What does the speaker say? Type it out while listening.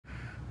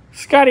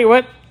Scotty,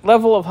 what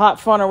level of hot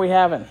fun are we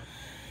having?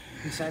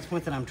 Besides the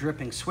point that I'm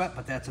dripping sweat,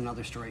 but that's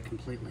another story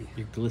completely.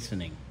 You're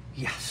glistening.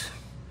 Yes.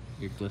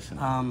 You're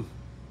glistening.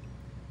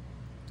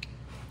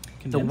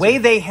 The way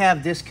they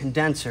have this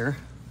condenser...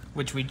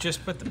 Which we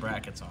just put the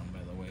brackets on, by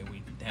the way.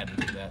 We had to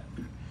do that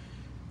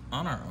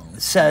on our own.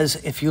 It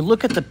says, if you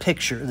look at the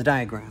picture, the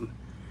diagram,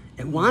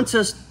 it wants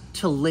us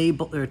to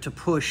label, or to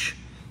push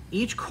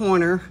each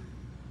corner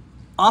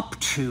up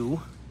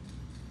to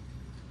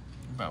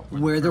About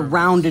where the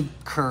rounded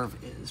curve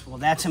is. Well,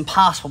 that's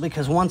impossible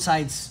because one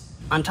side's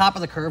on top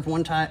of the curve,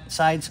 one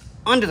side's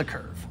under the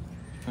curve.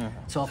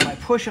 So if I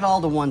push it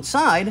all to one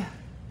side,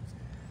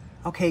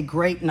 okay,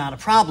 great, not a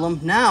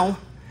problem. Now,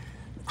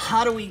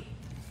 how do we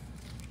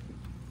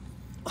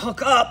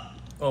hook up?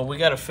 Well, we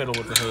got to fiddle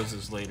with the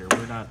hoses later.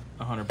 We're not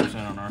 100%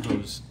 on our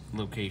hose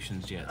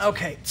locations yet.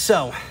 Okay,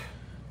 so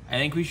I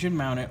think we should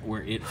mount it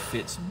where it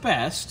fits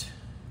best,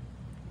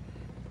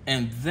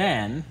 and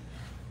then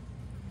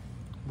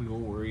we will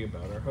worry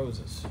about our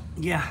hoses.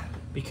 Yeah.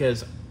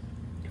 Because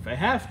if I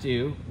have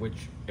to, which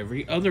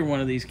every other one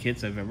of these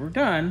kits I've ever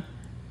done,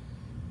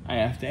 I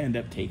have to end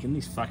up taking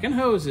these fucking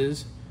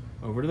hoses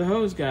over to the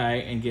hose guy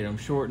and get them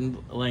shortened,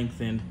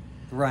 lengthened,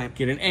 right,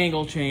 get an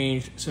angle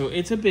changed. So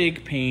it's a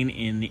big pain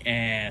in the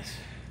ass.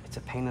 It's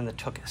a pain in the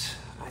tuchus.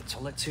 All right, so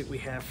let's see what we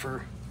have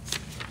for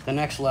the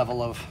next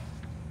level of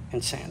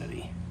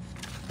insanity.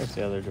 That's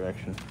the other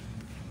direction.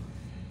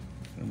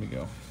 There we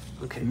go.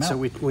 Okay, mount. so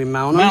we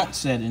mount them. Mount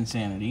said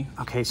insanity.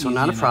 Okay, so Easy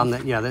not a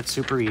problem. enough. That's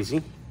super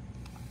easy.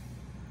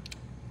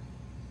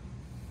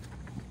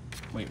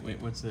 Wait,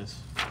 what's this?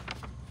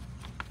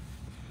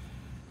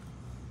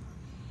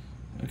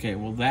 Okay,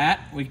 well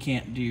that we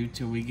can't do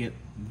till we get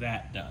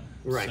that done.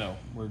 Right. So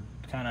we're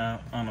kind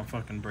of on a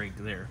fucking break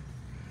there.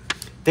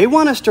 They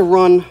want us to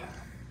run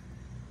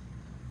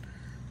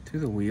To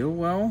the wheel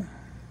well?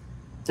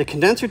 the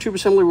condenser tube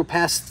assembly will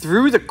pass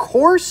through the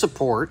core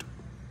support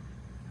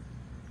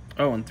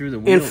Oh, and through the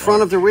wheel in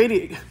front of the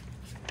radiator.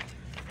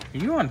 Are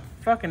you on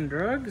fucking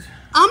drugs?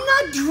 I'm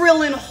not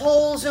drilling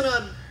holes in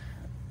a...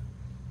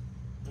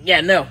 Yeah,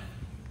 no.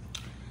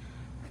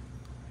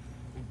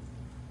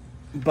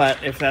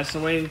 But if that's the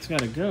way it's got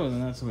to go,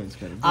 then that's the way it's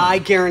got to go. I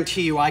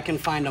guarantee you I can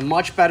find a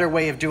much better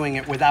way of doing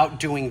it without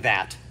doing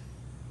that.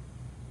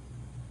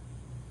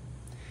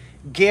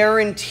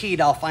 Guaranteed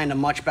I'll find a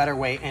much better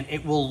way, and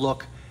it will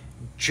look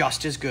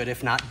just as good,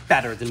 if not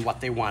better, than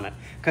what they wanted.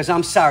 Because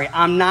I'm sorry,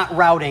 I'm not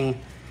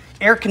routing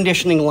air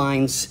conditioning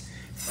lines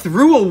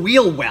through a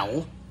wheel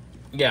well.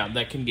 Yeah,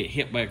 that can get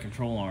hit by a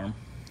control arm.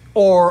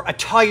 Or a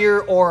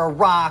tire or a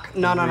rock.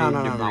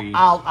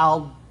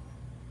 No.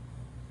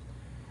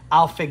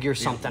 I'll figure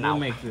something out. We'll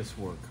make this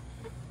work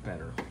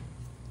better.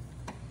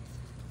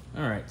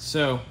 All right,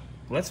 so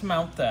let's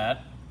mount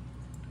that.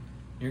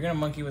 You're gonna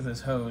monkey with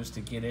this hose to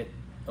get it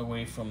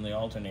away from the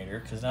alternator,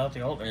 because now that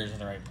the alternator's in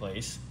the right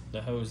place,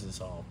 the hose is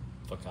all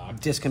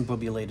fucked.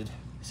 Discombobulated.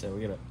 So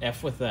we gotta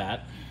F with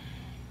that.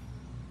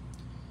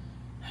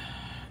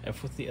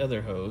 F with the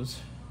other hose.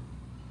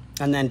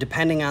 And then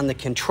depending on the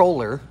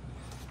controller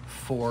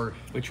for...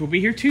 Which will be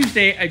here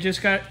Tuesday. I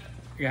just got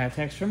a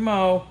text from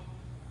Mo.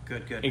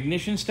 Good.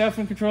 Ignition stuff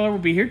and controller will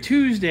be here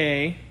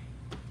Tuesday.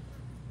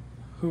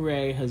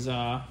 Hooray,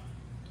 huzzah.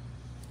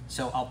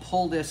 So I'll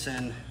pull this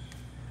in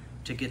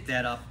to get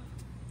that up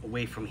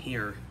away from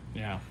here.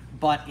 Yeah.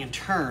 But in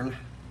turn,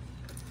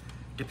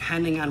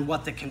 depending on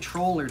what the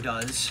controller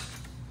does,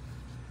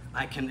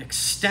 I can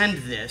extend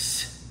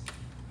this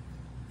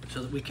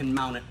so that we can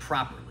mount it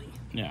properly.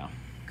 Yeah.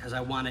 Because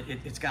I want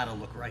it's got to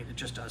look right. It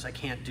just does. I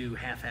can't do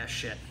half-ass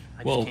shit.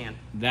 I Well, just can't.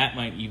 that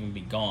might even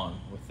be gone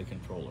with the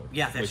controller.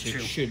 Yeah, that's which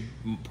true. It should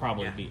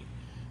probably Yeah. be.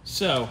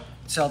 So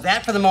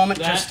that for the moment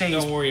that, just stays.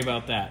 don't worry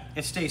about that.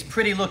 It stays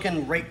pretty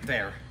looking right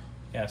there.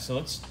 Yeah, so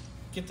let's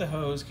get the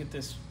hose, get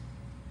this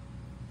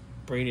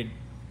braided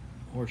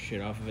horse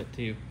shit off of it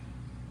too,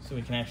 so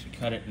we can actually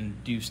cut it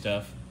and do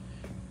stuff.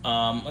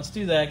 Let's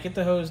do that. Get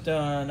the hose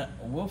done.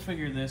 We'll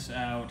figure this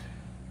out,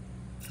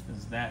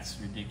 because that's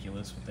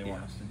ridiculous what they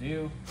want us to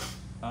do.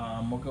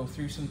 We'll go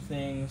through some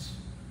things.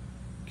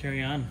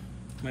 Carry on,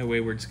 my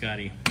wayward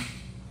Scotty.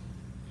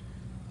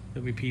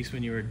 There'll be peace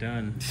when you are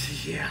done.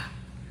 Yeah.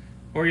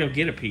 Or you'll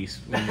get a piece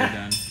when you're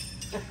done.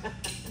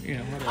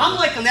 Yeah, whatever. I'm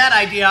liking that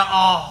idea a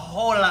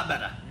whole lot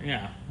better.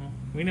 Yeah, well,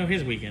 we know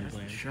his weekend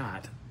plan.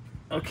 Shot.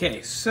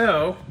 Okay,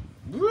 so,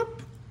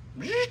 whoop,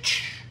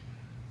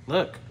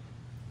 look,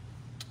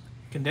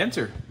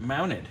 condenser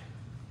mounted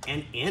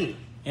And in.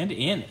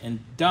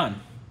 and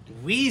done.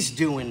 We's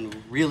doing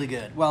really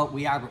good. Well,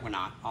 we are, but we're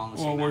not. All in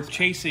the Well, same we're aspect.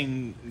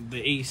 chasing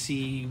the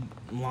AC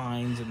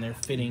lines and they're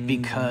fitting.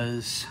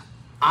 Because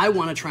I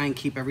want to try and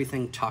keep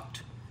everything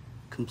tucked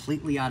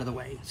completely out of the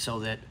way so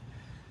that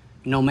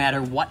no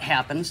matter what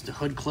happens, the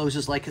hood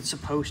closes like it's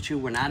supposed to.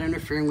 We're not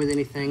interfering with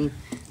anything.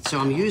 So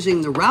I'm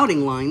using the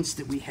routing lines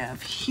that we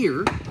have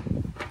here.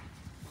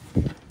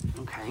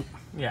 Okay.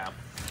 Yeah.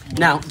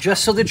 Now,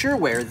 just so that you're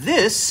aware,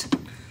 this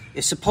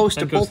is supposed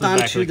to That goes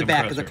bolt onto the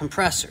back of the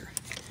compressor.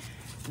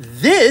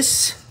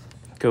 This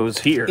goes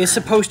here. is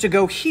supposed to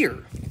go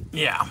here.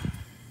 Yeah.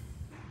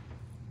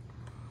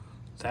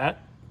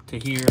 that to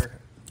here,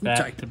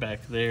 back to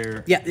back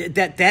there. Yeah,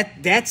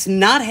 that's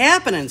not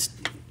happening,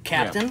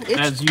 Captain.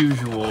 Yeah, as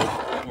usual,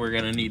 we're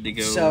gonna need to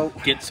go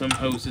get some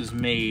hoses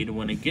made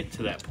when it get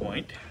to that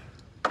point.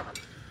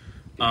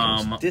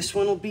 This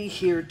one will be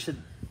here to.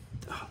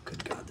 Oh,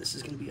 good God, this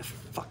is gonna be a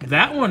fucking.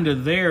 That one to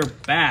their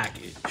back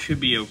it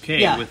should be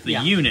okay with the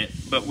unit,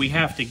 but we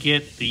have to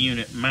get the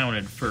unit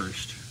mounted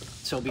first.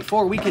 So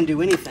before we can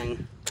do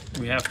anything,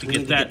 we have to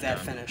get that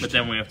finished. But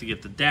then we have to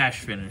get the dash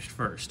finished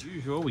first. As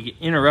usual, we get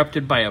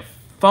interrupted by a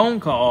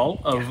phone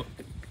call of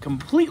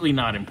completely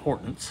not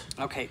importance.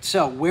 Okay,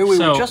 so where we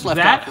were just left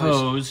off that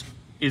hose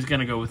is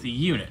going to go with the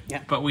unit,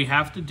 but we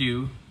have to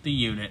do the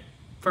unit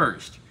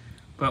first.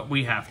 But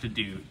we have to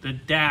do the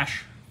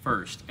dash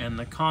first, and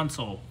the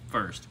console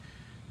first,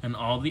 and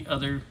all the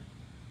other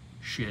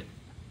shit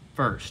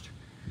first.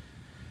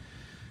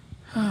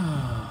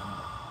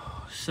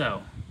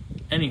 So,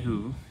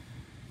 anywho,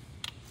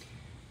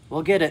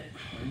 we'll get it.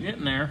 We're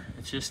getting there.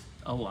 It's just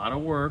a lot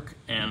of work,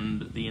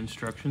 and the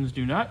instructions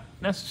do not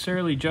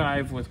necessarily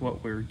jive with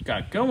what we've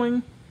got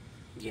going.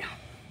 Yeah.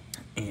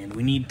 And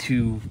we need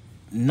to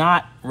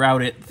not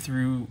route it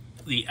through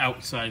the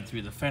outside,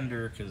 through the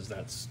fender, because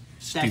that's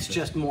stupid. That's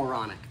just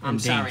moronic. I'm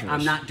dangerous. sorry.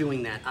 I'm not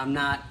doing that. I'm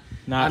not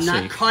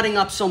safe. cutting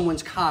up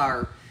someone's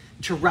car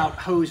to route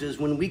hoses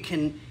when we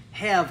can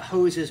have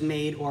hoses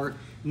made or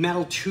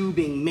metal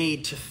tubing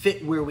made to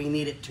fit where we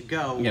need it to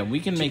go. Yeah, we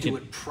can make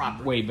it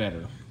properly. Way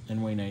better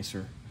and way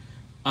nicer.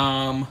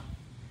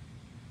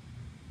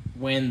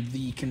 When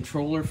the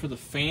controller for the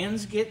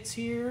fans gets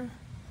here,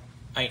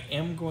 I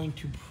am going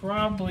to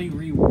probably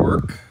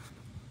rework.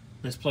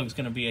 This plug's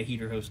going to be a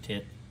heater hose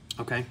tit.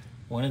 Okay.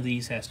 One of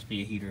these has to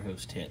be a heater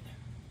hose tit.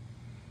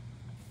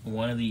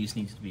 One of these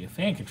needs to be a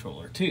fan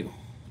controller too.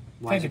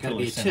 Why is it got to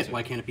be a tit?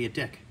 Why can't it be a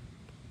dick?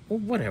 Well,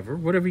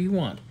 whatever you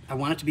want. I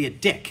want it to be a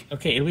dick.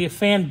 Okay, it'll be a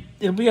fan.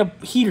 It'll be a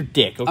heater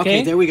dick. Okay.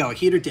 Okay, there we go. A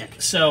heater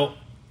dick. So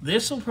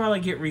this will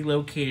probably get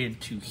relocated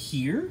to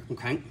here.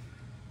 Okay.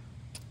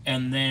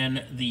 And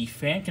then the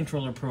fan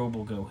controller probe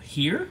will go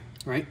here.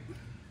 Right.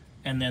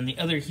 And then the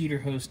other heater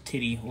hose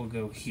titty will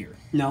go here.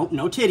 No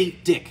titty,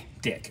 dick.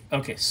 Dick.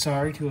 Okay,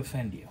 sorry to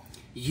offend you.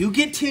 You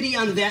get titty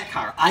on that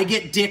car. I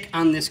get dick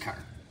on this car.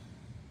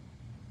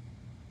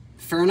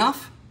 Fair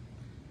enough?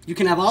 You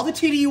can have all the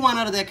titty you want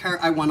out of that car.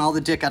 I want all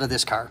the dick out of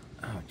this car.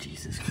 Oh,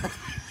 Jesus Christ.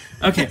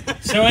 Okay,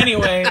 so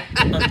anyway,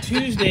 on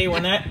Tuesday,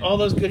 when all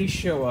those goodies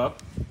show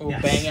up, we'll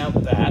bang out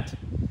that.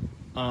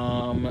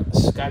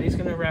 Scotty's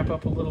going to wrap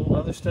up a little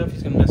other stuff.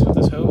 He's going to mess with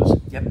this hose.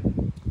 Yep.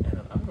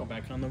 And I'm going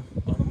back on the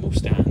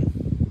Mustang.